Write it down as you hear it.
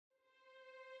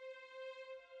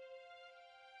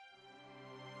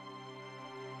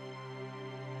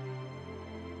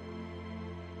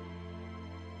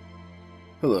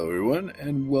Hello everyone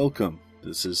and welcome.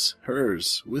 This is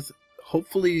Herzreh with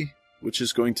hopefully, which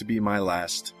is going to be my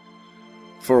last,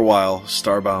 for a while,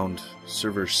 Starbound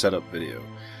Server setup video.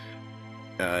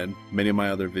 In many of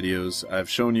my other videos I've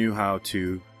shown you how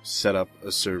to set up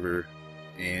a server,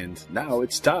 and now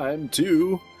it's time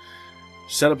to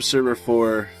set up a server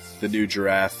for the new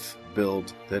Giraffe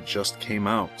build that just came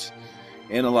out.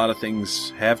 And a lot of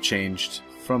things have changed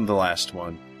from the last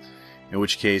one, in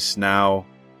which case now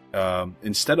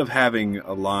instead of having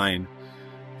a line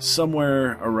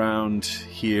somewhere around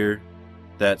here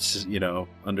that's,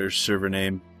 under server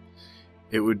name,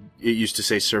 it used to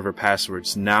say server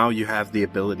passwords. Now you have the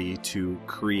ability to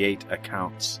create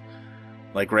accounts,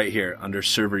 like right here under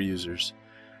server users.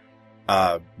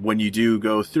 When you do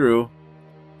go through,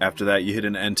 after that you hit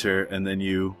an enter, and then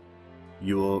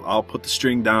I'll put the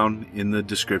string down in the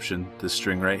description, this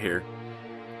string right here,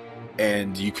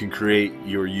 and you can create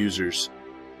your users.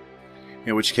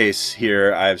 In which case,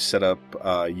 here I've set up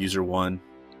user 1,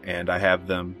 and I have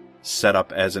them set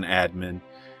up as an admin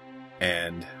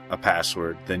and a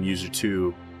password. Then user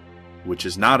 2, which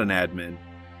is not an admin,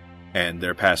 and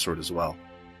their password as well.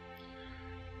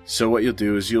 So what you'll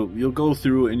do is you'll go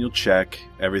through and you'll check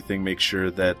everything, make sure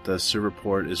that the server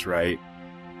port is right,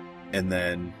 and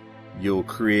then you'll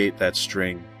create that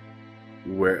string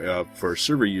where for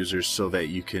server users so that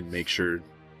you can make sure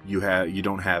you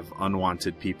don't have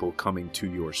unwanted people coming to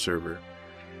your server.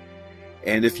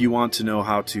 And if you want to know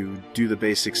how to do the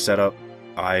basic setup,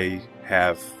 I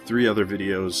have 3 other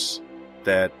videos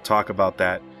that talk about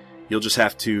that. You'll just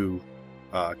have to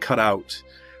cut out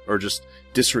or just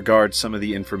disregard some of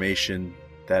the information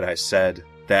that I said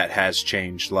that has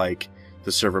changed, like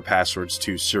the server passwords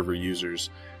to server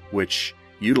users, which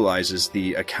utilizes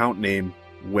the account name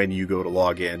when you go to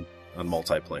log in on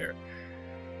multiplayer.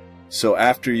 So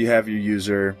after you have your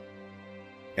user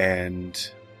and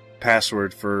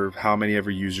password for how many ever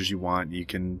users you want, you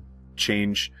can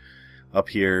change up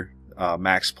here,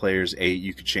 max players 8,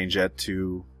 you could change that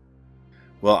to,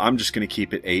 well, I'm just going to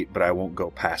keep it 8, but I won't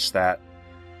go past that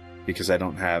because I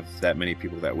don't have that many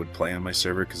people that would play on my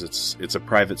server, because it's a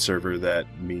private server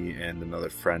that me and another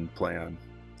friend play on.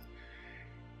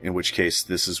 In which case,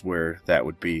 this is where that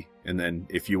would be. And then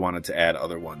if you wanted to add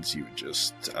other ones, you would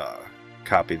just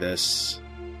copy this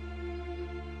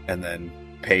and then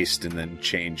paste and then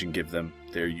change and give them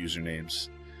their usernames.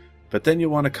 But then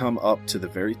you'll want to come up to the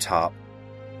very top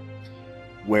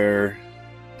where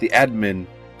the admin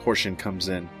portion comes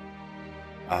in.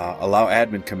 Allow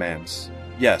admin commands.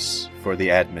 Yes, for the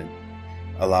admin.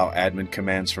 Allow admin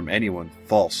commands from anyone.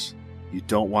 False. You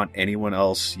don't want anyone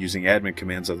else using admin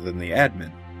commands other than the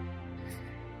admin.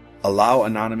 Allow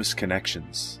anonymous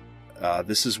connections.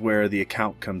 This is where the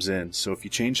account comes in. So if you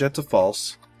change that to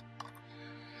false,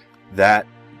 that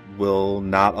will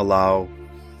not allow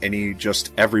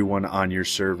just everyone on your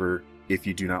server if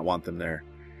you do not want them there.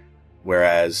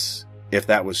 Whereas if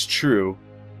that was true,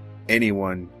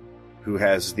 anyone who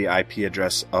has the IP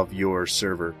address of your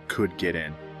server could get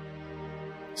in.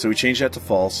 So we change that to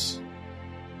false.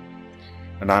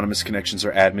 Anonymous connections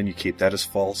are admin, you keep that as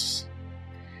false.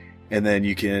 And then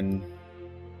you can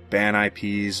ban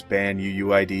IPs, ban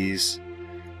UUIDs,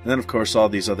 and then of course all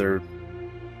these other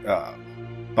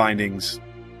bindings.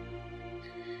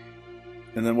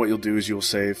 And then what you'll do is you'll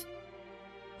save.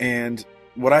 And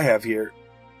what I have here,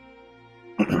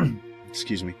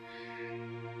 excuse me,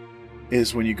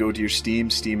 is when you go to your Steam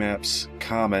Apps,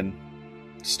 Common,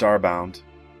 Starbound,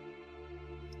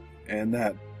 and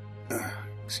that,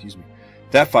 excuse me,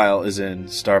 that file is in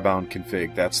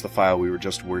starbound.config. That's the file we were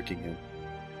just working in.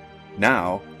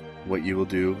 Now, what you will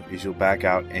do is you'll back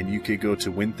out and you could go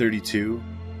to Win32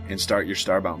 and start your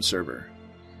Starbound server.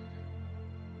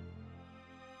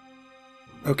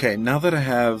 Okay, now that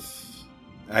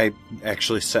I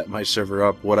actually set my server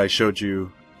up, what I showed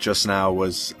you just now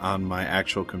was on my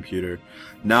actual computer.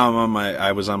 Now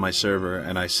I was on my server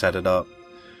and I set it up.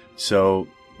 So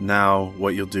now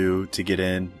what you'll do to get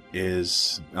in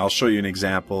is, I'll show you an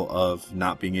example of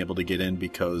not being able to get in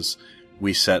because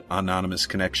we set anonymous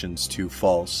connections to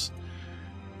false.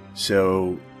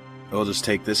 So I'll just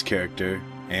take this character,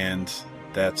 and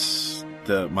that's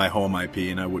my home IP,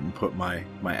 and I wouldn't put my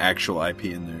actual IP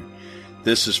in there.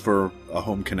 This is for a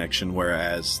home connection,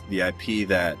 whereas the IP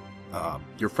that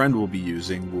your friend will be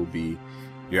using will be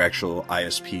your actual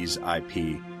ISP's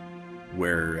IP.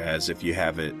 Whereas if you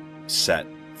have it set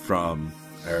from,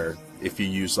 or if you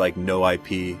use like no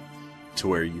IP to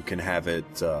where you can have it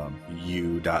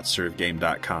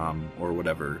u.servegame.com or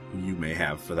whatever you may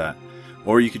have for that,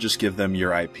 or you could just give them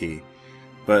your IP.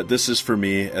 But this is for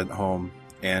me at home,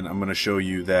 and I'm going to show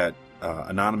you that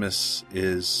anonymous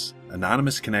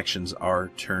connections are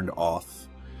turned off.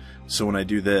 So when I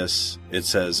do this, it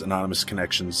says anonymous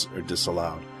connections are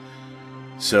disallowed.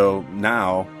 So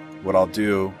now what I'll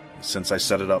do, since I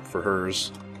set it up for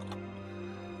hers,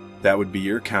 that would be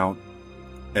your account,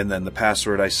 and then the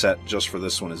password I set just for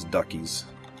this one is Duckies.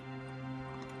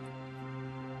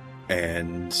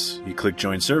 And you click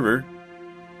join server,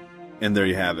 and there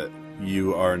you have it.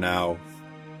 You are now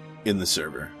in the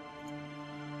server.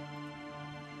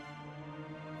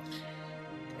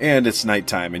 And it's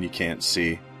nighttime and you can't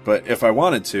see. But if I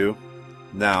wanted to,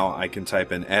 now I can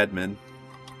type in admin,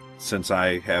 since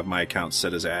I have my account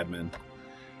set as admin.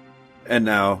 And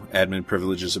now admin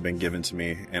privileges have been given to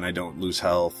me, and I don't lose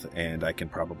health, and I can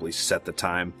probably set the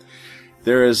time.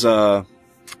 There is I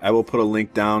will put a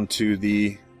link down to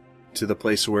the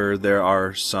place where there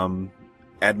are some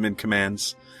admin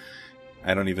commands.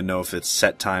 I don't even know if it's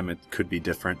set time, it could be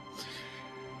different.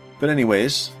 But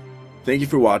anyways, thank you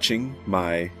for watching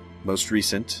my most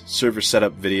recent server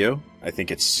setup video. I think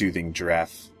it's Soothing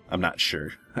Giraffe. I'm not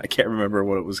sure. I can't remember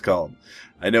what it was called.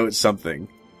 I know it's something.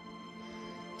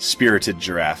 Spirited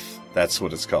Giraffe. That's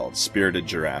what it's called. Spirited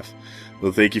Giraffe.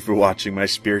 Well, thank you for watching my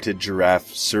Spirited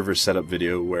Giraffe server setup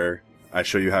video, where I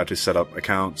show you how to set up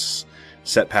accounts,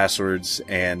 set passwords,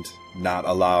 and not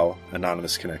allow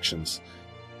anonymous connections.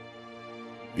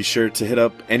 Be sure to hit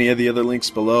up any of the other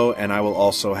links below, and I will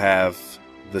also have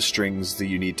the strings that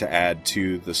you need to add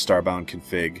to the Starbound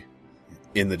config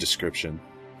in the description.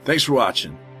 Thanks for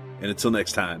watching, and until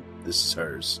next time, this is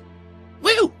Hers.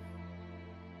 Woo!